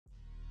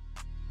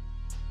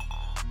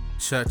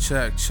Check.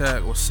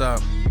 What's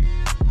up?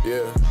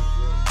 Yeah.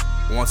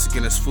 Once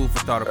again, it's Food for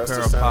Thought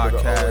Apparel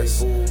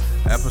Podcast,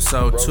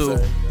 episode 2.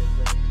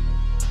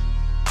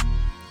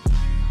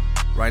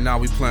 Right now,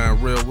 we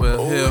playing Real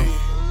Will Hill.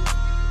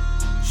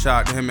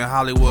 Shout out to him and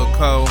Hollywood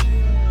Cole.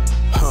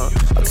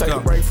 I take a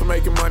break from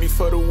making money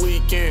for the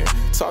weekend.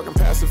 Talking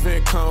passive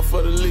income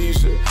for the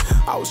leisure.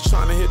 I was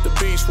trying to hit the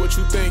beach, what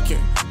you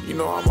thinking? You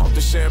know I'm off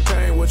the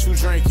champagne, what you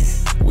drinking?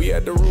 We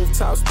at the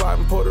rooftop spot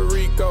in Puerto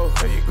Rico.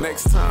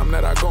 Next time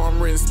that I go,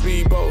 I'm renting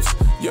speedboats.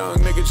 Young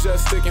nigga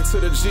just sticking to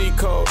the G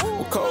code.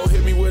 When Cole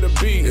hit me with a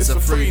beat, it's a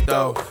free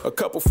throw. A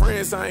couple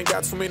friends, I ain't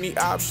got too many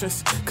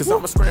options. Cause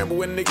I'ma scramble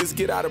when niggas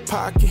get out of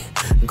pocket.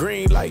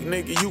 Green light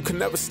nigga, you can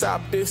never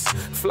stop this.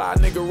 Fly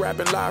nigga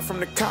rapping live from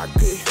the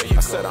cockpit. I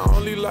said I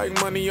only like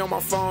money on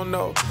my phone,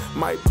 no.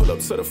 Might pull up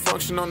to the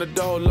function on the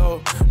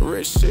dolo.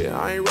 Rich shit,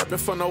 I ain't rapping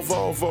for no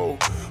Volvo.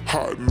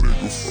 Hot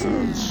nigga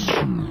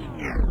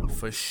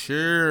For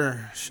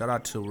sure. Shout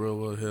out to Real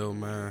Will Hill,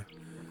 man.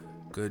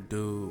 Good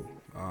dude.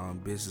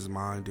 Business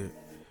minded.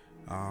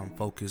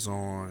 Focus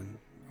on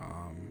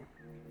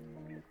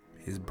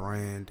his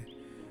brand.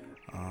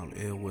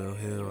 Ill Will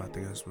Hill, I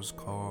think that's what it's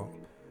called.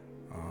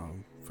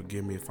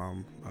 Forgive me if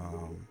I'm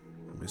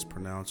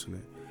mispronouncing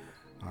it.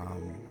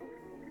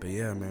 But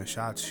yeah, man,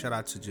 shout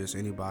out to just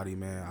anybody,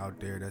 man, out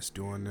there that's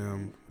doing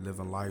them,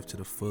 living life to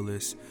the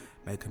fullest,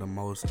 making the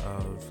most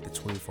of the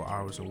 24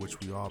 hours in which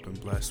we all been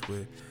blessed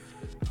with.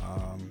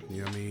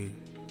 You know what I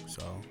mean?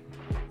 So,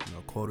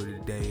 quote of the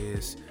day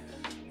is,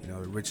 the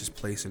richest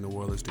place in the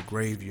world is the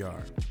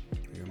graveyard.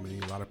 You know what I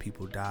mean? A lot of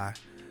people die.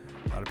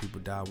 A lot of people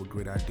die with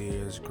great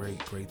ideas,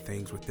 great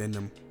things within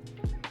them.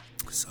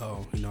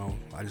 So,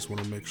 I just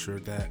want to make sure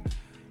that,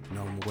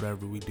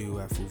 whatever we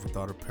do at Food for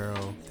Thought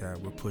Apparel, that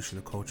we're pushing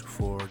the culture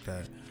forward,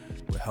 that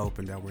we're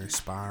helping, that we're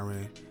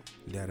inspiring,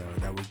 that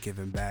we're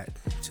giving back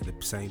to the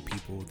same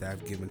people that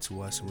have given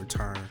to us in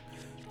return,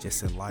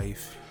 just in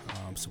life,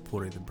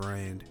 supporting the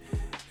brand.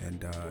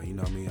 And,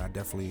 I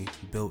definitely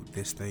built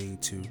this thing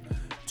to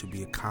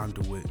be a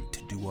conduit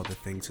to do other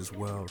things as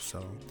well.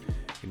 So,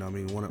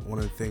 one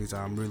of the things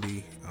I'm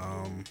really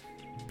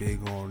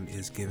big on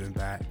is giving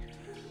back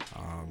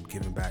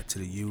to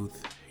the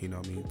youth,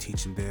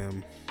 teaching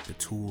them the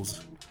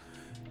tools,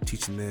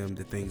 teaching them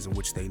the things in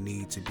which they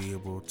need to be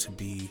able to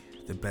be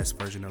the best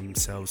version of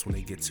themselves when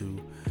they get to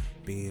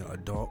being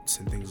adults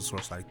and things of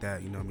sorts like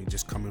that.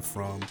 Just coming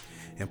from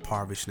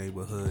impoverished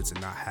neighborhoods and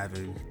not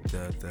having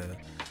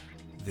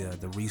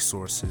the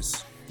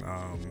resources.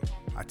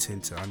 I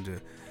tend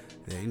to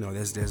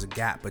there's a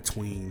gap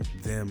between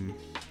them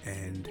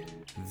and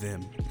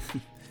them,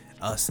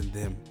 us and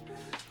them.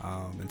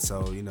 And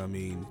so,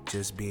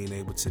 just being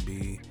able to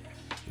be,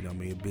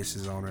 a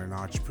business owner, an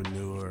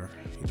entrepreneur,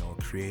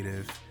 a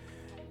creative,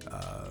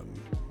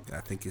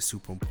 I think it's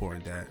super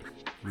important that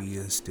we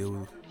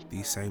instill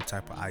these same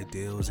type of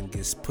ideals and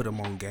just put them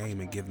on game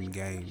and give them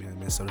game. You know what I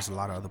mean? So there's a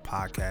lot of other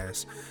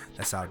podcasts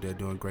that's out there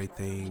doing great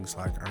ththings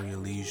like Earn Your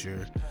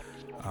Leisure.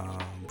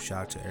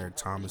 Shout out to Eric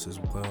Thomas as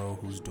well,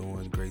 who's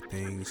doing great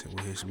things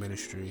with his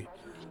ministry.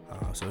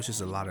 So it's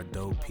just a lot of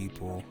dope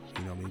people,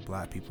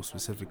 black people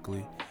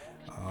specifically.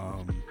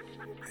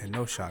 And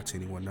no shot to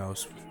anyone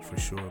else for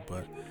sure,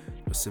 but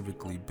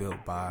specifically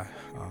built by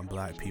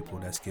black people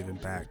that's giving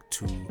back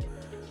to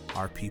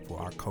our people,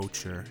 our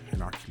culture,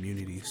 and our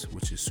communities,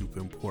 which is super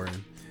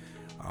important.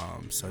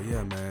 So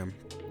yeah, man,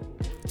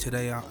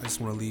 today I just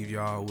want to leave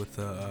y'all with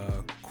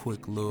a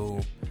quick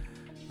little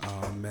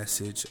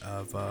message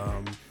of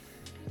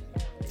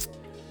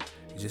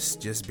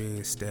just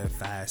being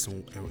steadfast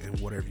in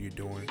whatever you're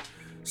doing.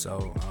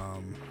 So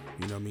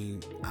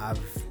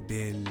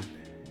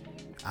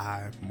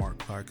Mark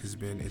Clark, has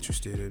been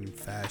interested in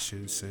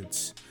fashion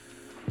since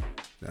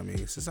I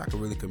can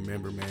really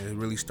remember, man. It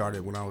really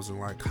started when I was in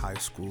high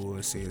school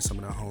and seeing some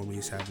of the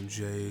homies having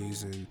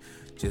J's and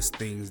just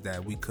things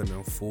that we couldn't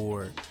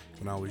afford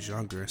when I was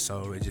younger.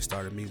 So it just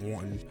started me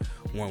wanting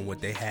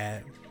what they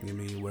had.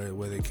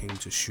 Whether it came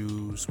to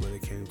shoes, whether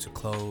it came to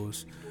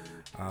clothes,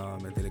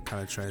 and then it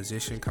kind of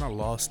transitioned, kind of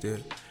lost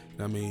it.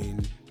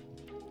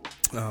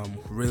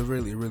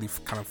 Really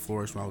kind of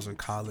flourished when I was in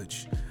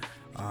college.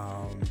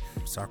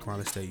 South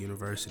Carolina State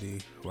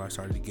University, where I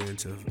started to get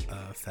into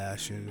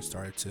fashion.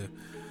 Started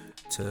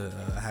to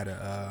had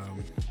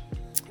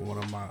one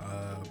of my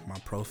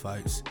pro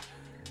fights.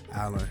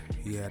 Alan,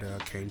 he had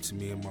came to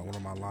me and one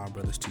of my line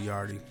brothers,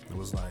 Tiardi, and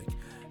was like,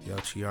 "Yo,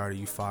 Tiardi,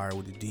 you fire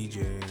with the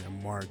DJ,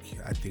 and Mark,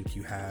 I think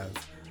you have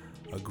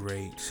a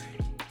great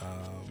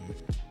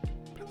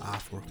eye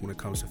for when it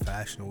comes to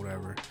fashion or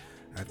whatever.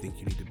 I think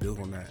you need to build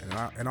on that."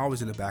 And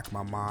always in the back of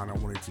my mind, I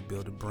wanted to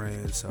build a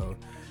brand. So,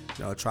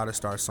 try to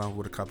start something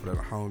with a couple of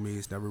the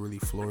homies. Never really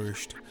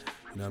flourished.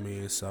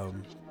 So,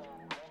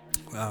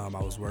 I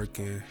was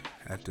working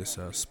at this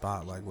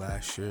spot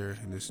last year,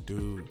 and this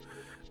dude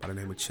by the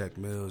name of Check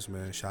Mills,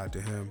 man, shout out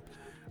to him,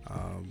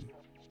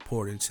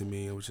 poured into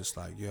me. It was just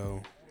like,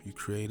 yo, you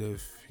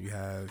creative, you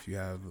have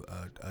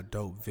a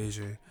dope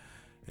vision,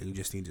 and you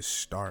just need to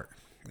start.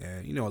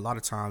 And a lot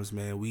of times,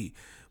 man, we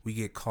we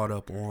get caught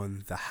up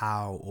on the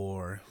how,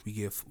 or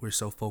we're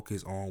so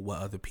focused on what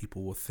other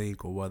people will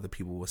think or what other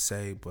people will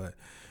say. But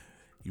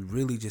you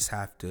really just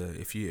have to,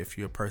 if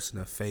you're a person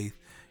of faith,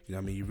 you know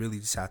what I mean, you really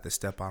just have to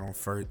step out on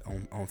faith,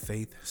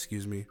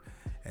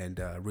 and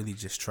really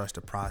just trust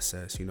the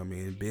process. You know what I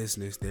mean? In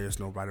business, there's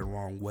no right or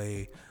wrong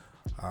way.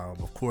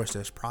 Of course,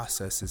 there's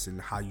processes in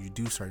how you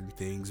do certain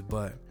things,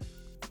 but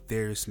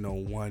there's no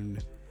one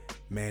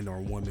man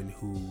or woman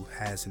who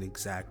has an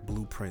exact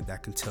blueprint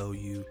that can tell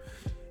you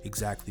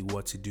exactly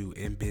what to do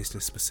in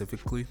business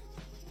specifically.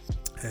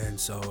 And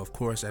so, of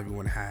course,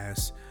 everyone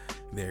has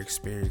their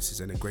experiences,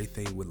 and the great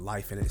thing with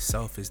life in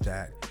itself is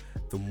that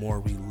the more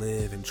we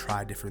live and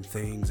try different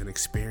things and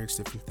experience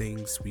different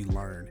things, we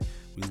learn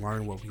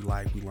what we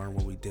like, we learn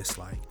what we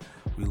dislike,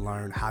 we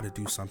learn how to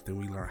do something,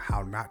 we learn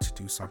how not to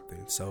do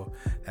something. So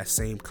that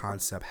same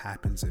concept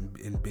happens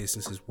in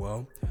business as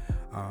well.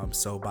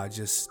 So by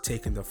just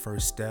taking the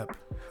first step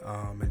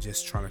and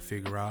just trying to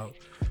figure out,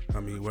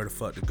 where the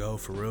fuck to go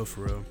for real,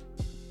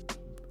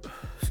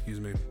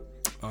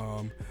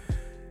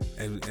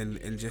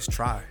 and just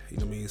try,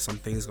 some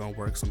things gonna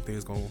work, some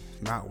things gonna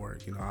not work.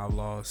 I've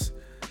lost,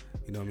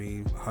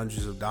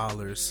 hundreds of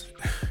dollars,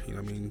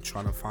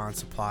 trying to find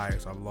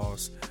suppliers. I've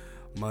lost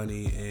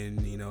money in,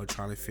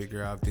 trying to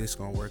figure out if this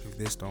gonna work, if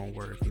this don't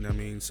work,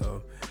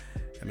 So,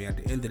 at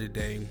the end of the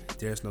day,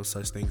 there's no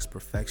such thing as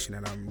perfection,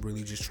 and I'm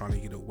really just trying to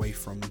get away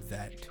from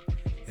that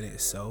in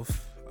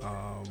itself.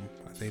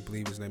 I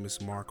believe his name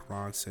is Mark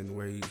Ronson,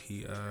 where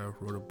he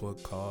wrote a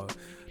book called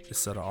The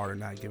Subtle Art of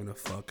Not Giving a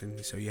Fuck,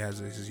 and so he has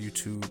his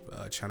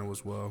YouTube channel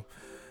as well.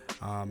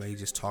 And he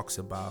just talks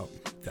about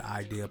the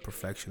idea of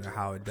perfection and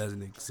how it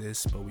doesn't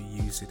exist, but we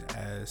use it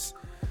as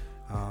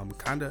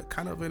kind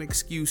of an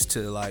excuse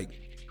to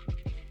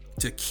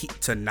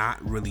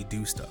not really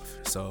do stuff.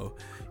 So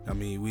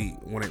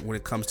when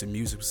it comes to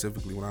music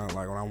specifically, when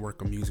I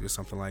work on music or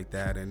something like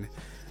that, and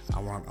I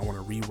want to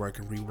rework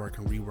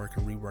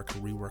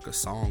a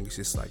song, it's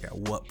just like, at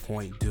what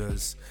point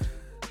does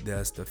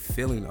the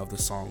feeling of the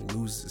song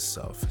lose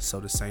itself? So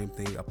the same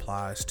thing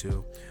applies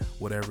to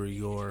whatever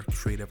your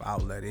creative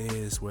outlet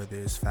is, whether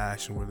it's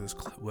fashion, whether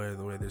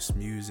it's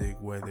music,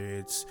 whether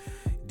it's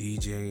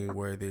DJing,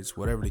 whether it's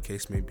whatever the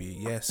case may be.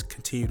 Yes,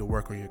 continue to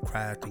work on your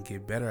craft and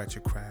get better at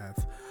your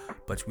craft,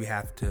 but we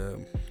have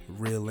to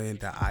reel in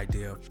the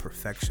idea of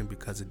perfection,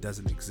 because it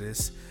doesn't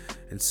exist.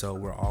 And so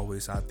we're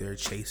always out there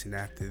chasing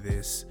after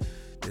this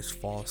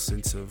false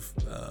sense of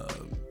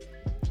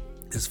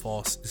this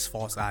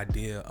false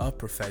idea of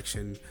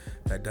perfection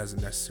that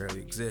doesn't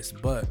necessarily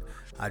exist. But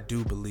I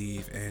do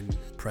believe in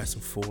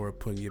pressing forward,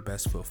 putting your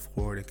best foot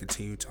forward, and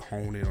continue to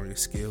hone in on your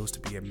skills to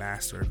be a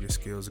master of your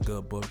skills. A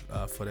good book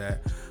for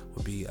that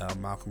would be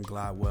Malcolm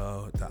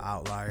Gladwell, The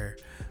Outlier,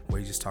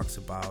 where he just talks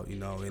about,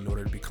 in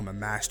order to become a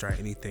master at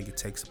anything, it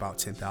takes about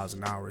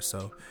 10,000 hours.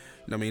 So,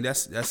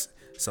 that's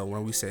so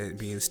when we say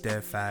being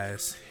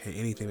steadfast in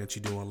anything that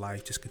you do in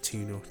life, just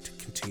continue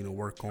to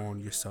work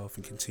on yourself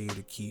and continue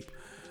to keep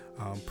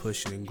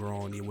pushing and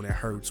growing. When it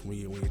hurts, when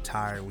you're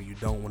tired, when you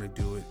don't want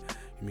to do it,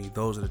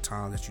 those are the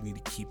times that you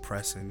need to keep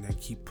pressing and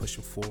keep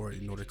pushing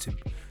forward in order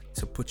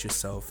to put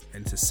yourself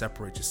and to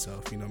separate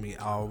yourself. I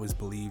always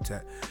believe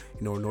that,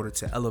 in order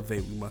to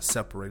elevate, we must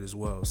separate as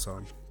well.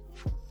 So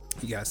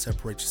you gotta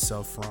separate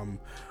yourself from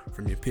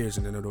your peers,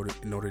 and then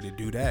in order to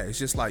do that, it's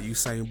just like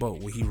Usain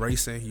Bolt. When he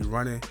racing, he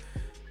running,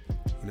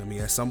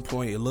 at some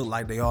point it looked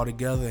like they all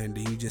together, and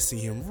then you just see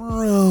him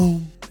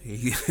room, and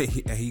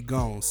he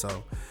gone.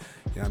 So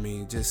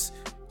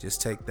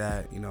just take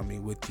that,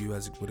 with you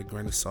with a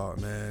grain of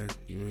salt, man.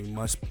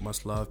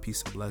 Much love,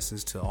 peace, and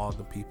blessings to all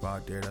the people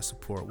out there that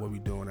support what we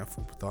doing at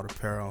Food for Thought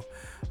Apparel.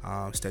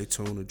 Stay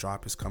tuned, the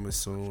drop is coming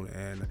soon,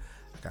 and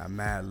I got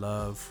mad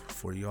love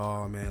for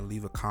y'all, man.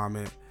 Leave a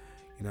comment,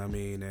 and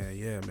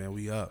yeah, man,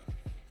 we up.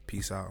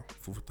 Peace out,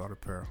 Food for Thought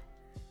Apparel.